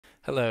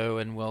Hello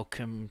and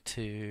welcome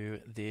to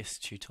this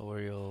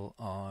tutorial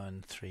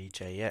on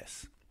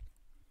ThreeJS.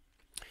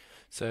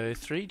 So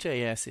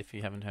ThreeJS, if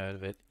you haven't heard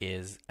of it,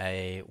 is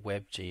a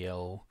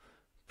WebGL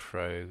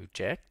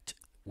project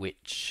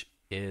which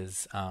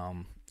is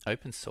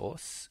open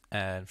source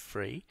and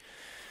free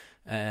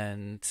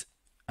and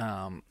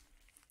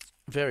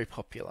very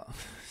popular.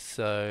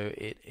 So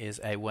it is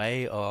a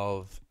way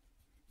of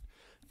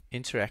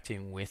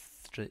interacting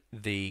with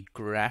the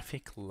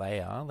graphic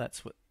layer.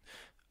 That's what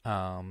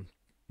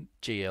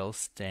GL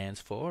stands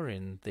for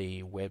in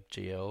the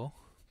WebGL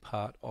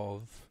part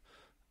of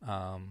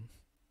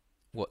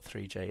what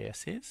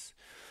ThreeJS is.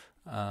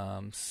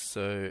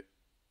 So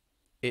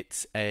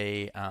it's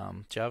a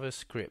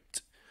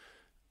JavaScript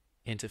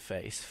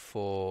interface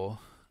for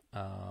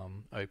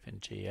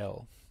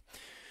OpenGL,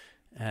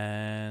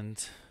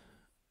 and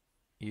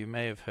you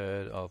may have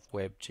heard of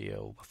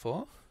WebGL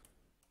before.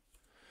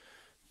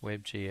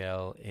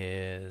 WebGL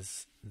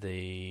is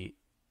the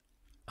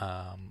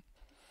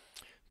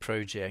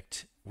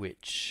project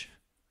which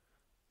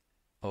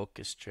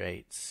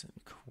orchestrates and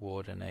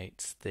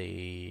coordinates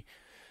the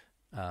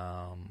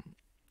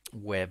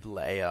web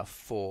layer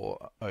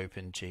for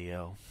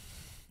OpenGL.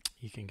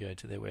 You can go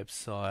to their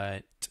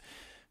website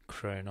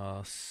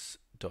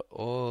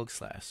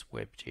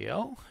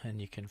kronos.org/webgl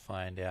and you can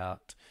find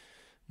out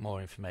more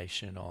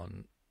information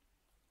on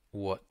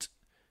what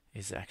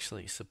is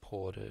actually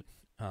supported,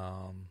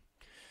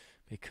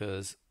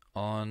 because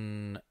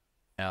on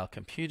our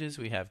computers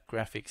we have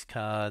graphics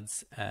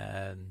cards,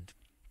 and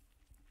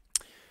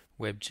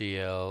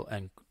WebGL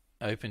and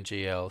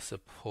OpenGL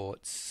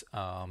supports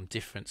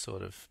different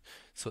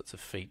sorts of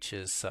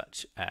features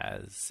such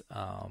as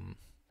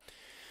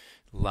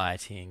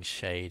lighting,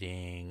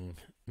 shading,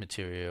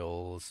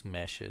 materials,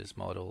 meshes,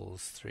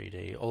 models,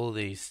 3D, all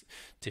these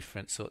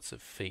different sorts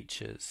of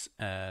features.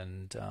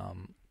 And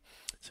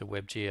so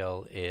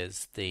WebGL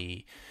is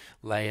the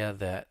layer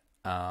that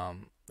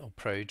or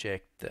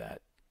project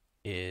that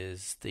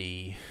is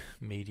the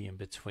medium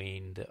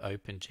between the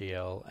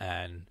OpenGL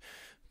and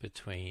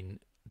between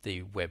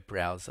the web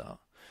browser.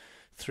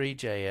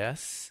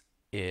 ThreeJS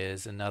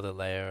is another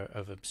layer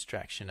of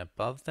abstraction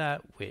above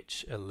that,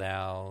 which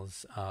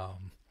allows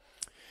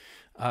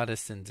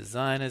artists and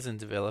designers and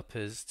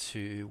developers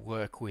to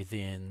work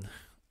within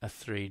a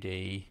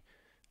 3D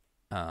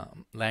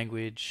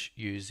language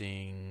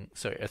using,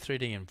 a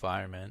 3D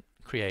environment.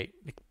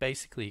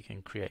 Basically you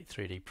can create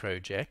 3D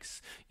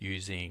projects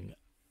using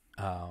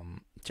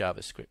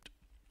JavaScript.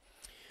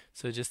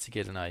 So just to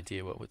get an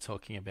idea what we're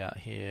talking about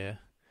here,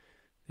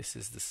 this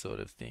is the sort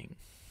of thing.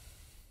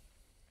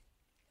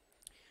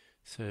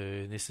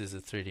 So this is a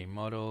 3D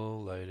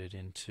model loaded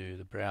into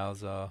the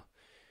browser.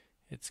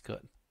 It's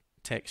got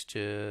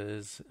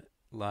textures,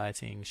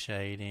 lighting,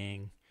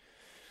 shading.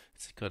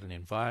 It's got an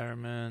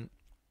environment,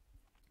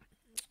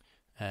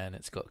 and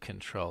it's got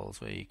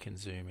controls where you can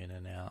zoom in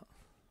and out.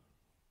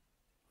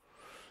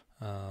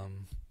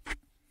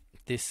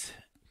 This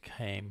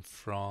came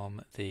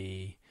from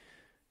the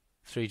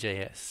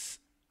ThreeJS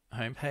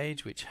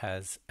homepage, which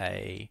has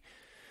a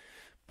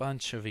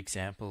bunch of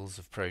examples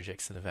of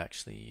projects that have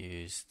actually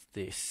used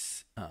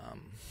this,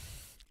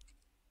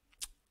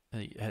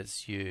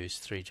 has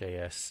used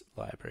ThreeJS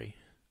library.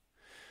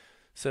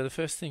 So the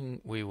first thing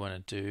we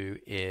want to do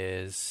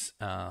is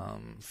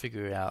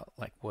figure out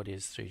what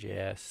is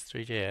ThreeJS.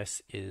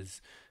 ThreeJS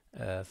is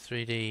a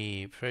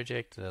 3D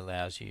project that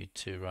allows you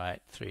to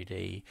write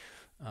 3D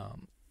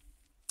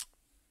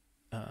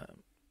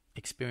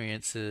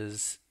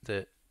experiences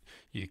that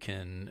you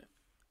can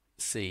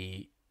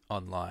see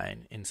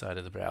online inside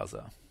of the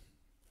browser.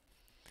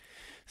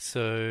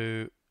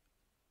 So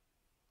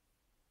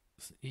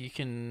you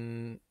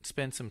can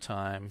spend some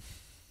time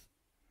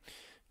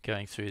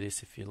going through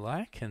this if you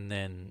like, and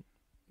then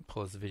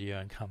pause the video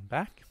and come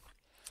back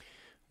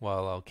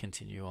while I'll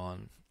continue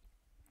on.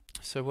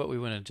 So what we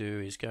want to do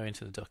is go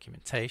into the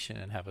documentation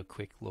and have a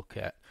quick look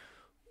at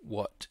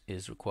what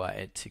is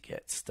required to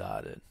get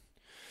started.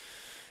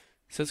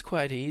 So it's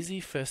quite easy.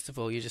 First of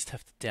all, you just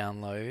have to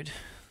download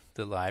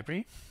the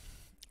library,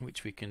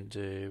 which we can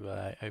do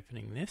by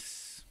opening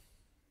this,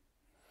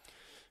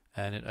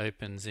 and it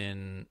opens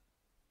in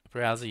a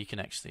browser. You can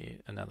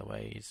actually, another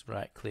way is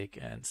right click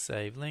and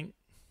save link,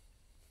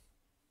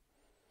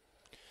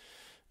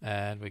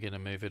 and we're going to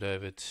move it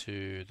over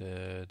to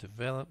the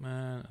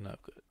development, and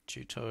I've got a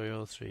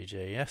tutorial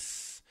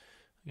 3JS.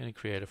 I'm going to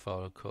create a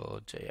folder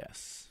called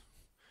JS.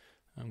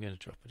 I'm going to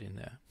drop it in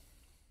there.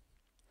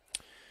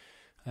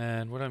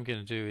 And what I'm going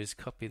to do is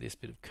copy this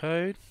bit of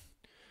code,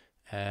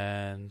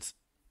 and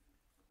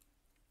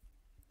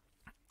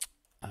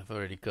I've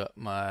already got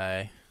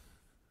my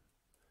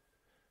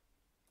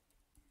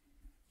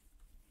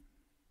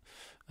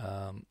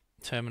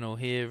terminal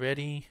here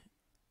ready,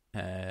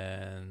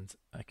 and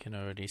I can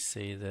already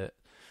see that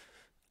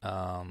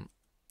the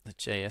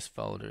JS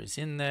folder is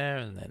in there,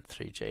 and then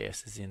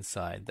 3JS is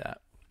inside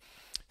that.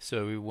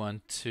 So we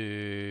want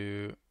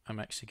to, I'm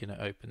actually going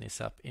to open this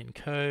up in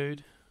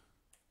code,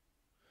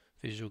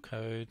 Visual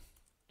Code,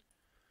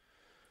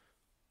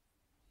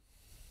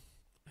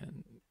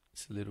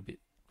 it's a little bit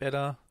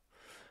better.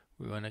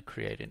 We want to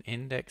create an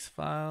index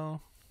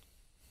file.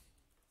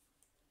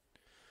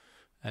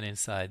 And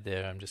inside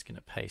there, I'm just going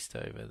to paste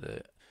over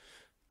the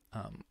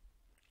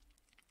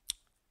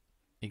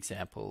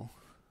example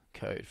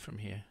code from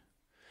here.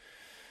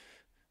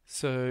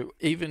 So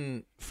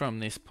even from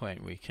this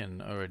point, we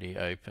can already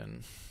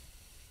open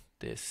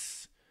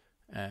this.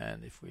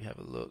 And if we have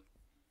a look,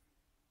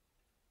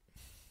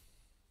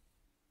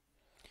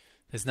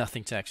 there's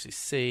nothing to actually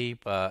see,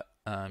 but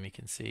you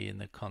can see in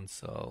the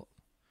console,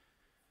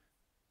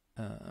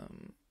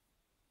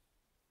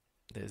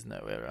 there's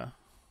no error.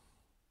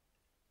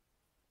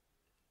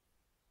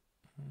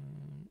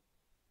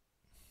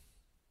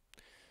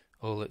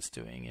 All it's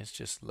doing is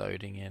just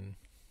loading in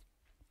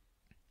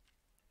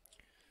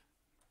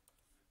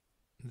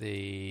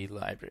the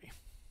library.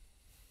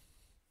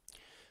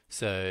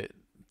 So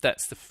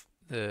that's the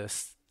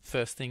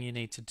first thing you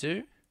need to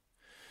do.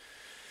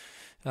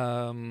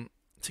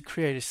 To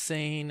create a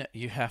scene,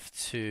 you have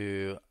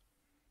to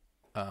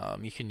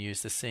you can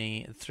use the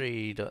scene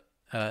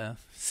new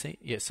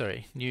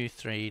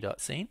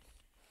 3.scene.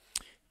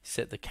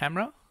 Set the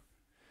camera,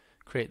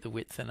 create the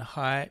width and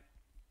height,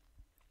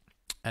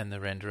 and the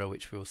renderer,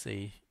 which we'll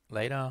see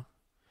later.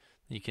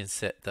 You can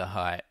set the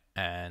height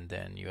and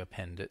then you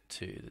append it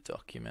to the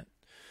document.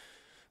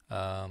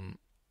 You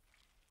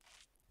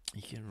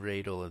can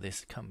read all of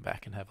this, come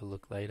back and have a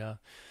look later.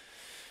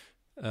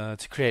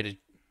 To create a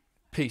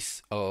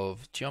piece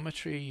of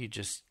geometry, you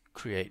just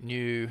create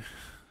new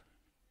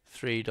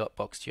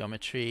 3.box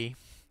geometry.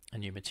 A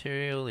new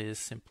material is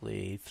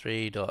simply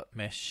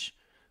 3.mesh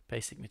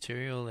basic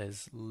material.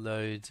 There's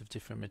loads of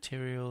different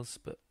materials,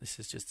 but this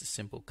is just a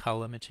simple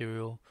color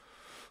material.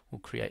 We'll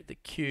create the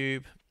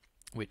cube,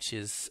 which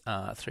is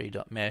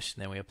 3.mesh,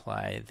 and then we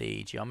apply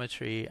the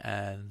geometry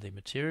and the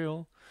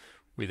material.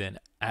 We then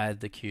add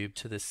the cube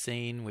to the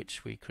scene,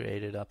 which we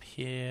created up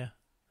here.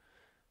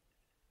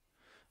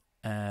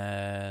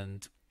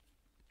 And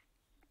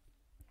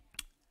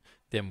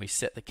then we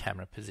set the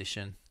camera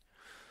position.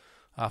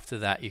 After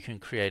that, you can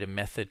create a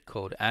method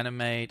called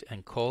animate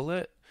and call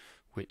it,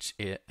 which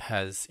it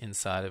has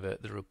inside of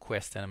it the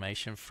request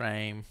animation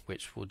frame,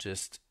 which will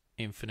just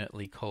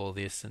infinitely call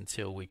this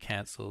until we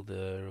cancel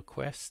the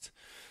request.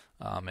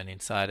 And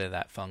inside of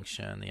that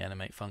function, the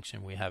animate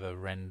function, we have a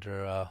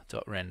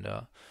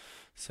renderer.render.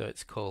 So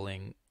it's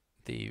calling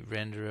the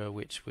renderer,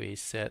 which we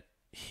set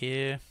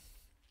here.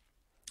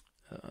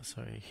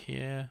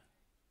 Here.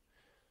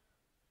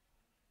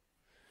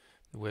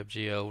 The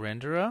WebGL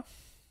renderer.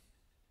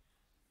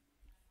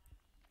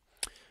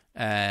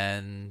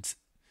 And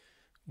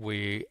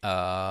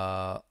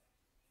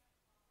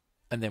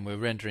then we're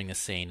rendering the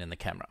scene and the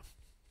camera.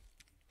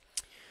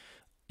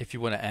 If you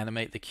want to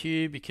animate the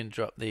cube, you can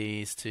drop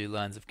these two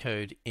lines of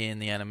code in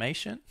the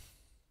animation.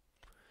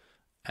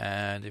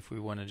 And if we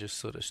want to just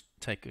sort of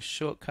take a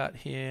shortcut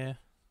here,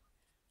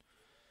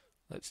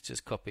 let's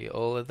just copy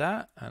all of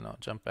that, and I'll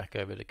jump back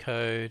over to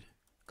code,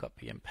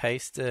 copy and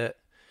paste it.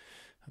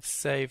 I've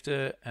saved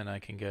it, and I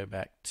can go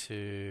back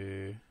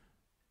to,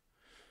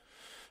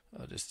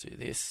 I'll just do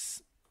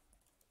this.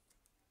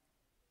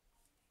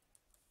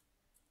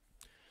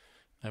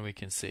 And we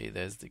can see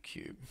there's the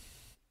cube.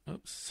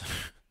 Oops,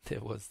 there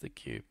was the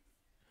cube.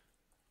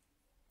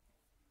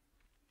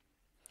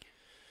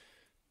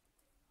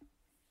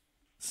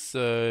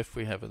 So if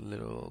we have a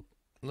little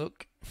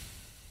look,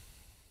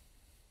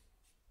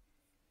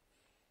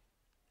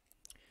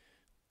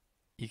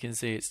 you can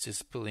see it's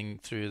just pulling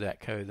through that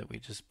code that we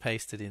just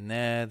pasted in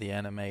there. The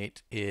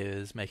animate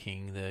is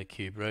making the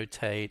cube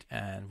rotate,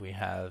 and we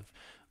have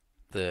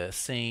the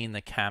scene,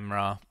 the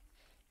camera,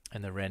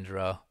 and the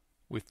renderer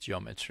with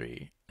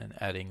geometry and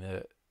adding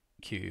the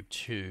cube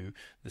to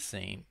the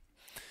scene.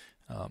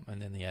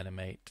 And then the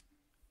animate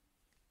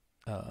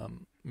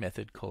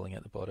method calling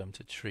at the bottom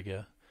to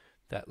trigger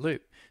that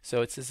loop.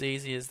 So it's as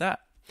easy as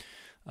that.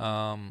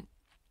 I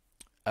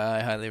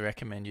highly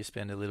recommend you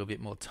spend a little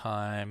bit more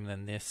time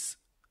than this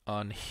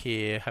on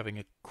here, having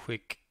a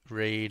quick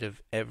read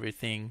of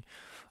everything.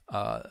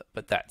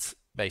 But that's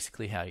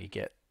basically how you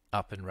get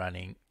up and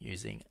running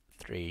using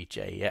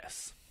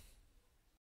ThreeJS.